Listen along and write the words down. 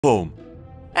home.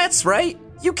 That's right.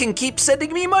 You can keep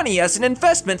sending me money as an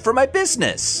investment for my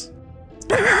business.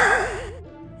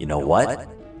 You know what?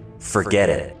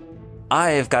 Forget it.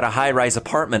 I've got a high-rise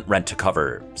apartment rent to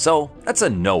cover, so that's a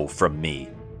no from me.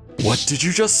 What did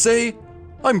you just say?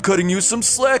 I'm cutting you some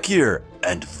slack here,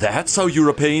 and that's how you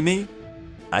repay me?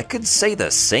 I could say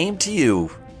the same to you.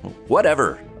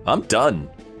 Whatever, I'm done.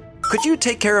 Could you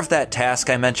take care of that task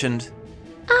I mentioned?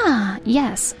 Ah,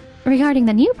 yes. Regarding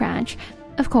the new branch,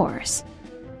 of course.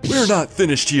 We're not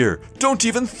finished here. Don't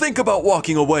even think about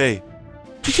walking away.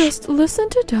 Just listen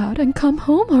to Dad and come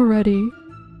home already.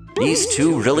 These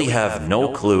two really have no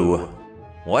clue.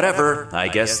 Whatever, I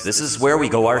guess this is where we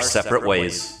go our separate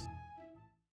ways.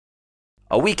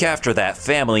 A week after that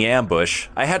family ambush,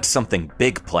 I had something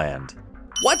big planned.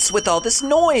 What's with all this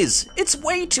noise? It's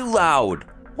way too loud.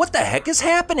 What the heck is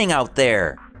happening out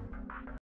there?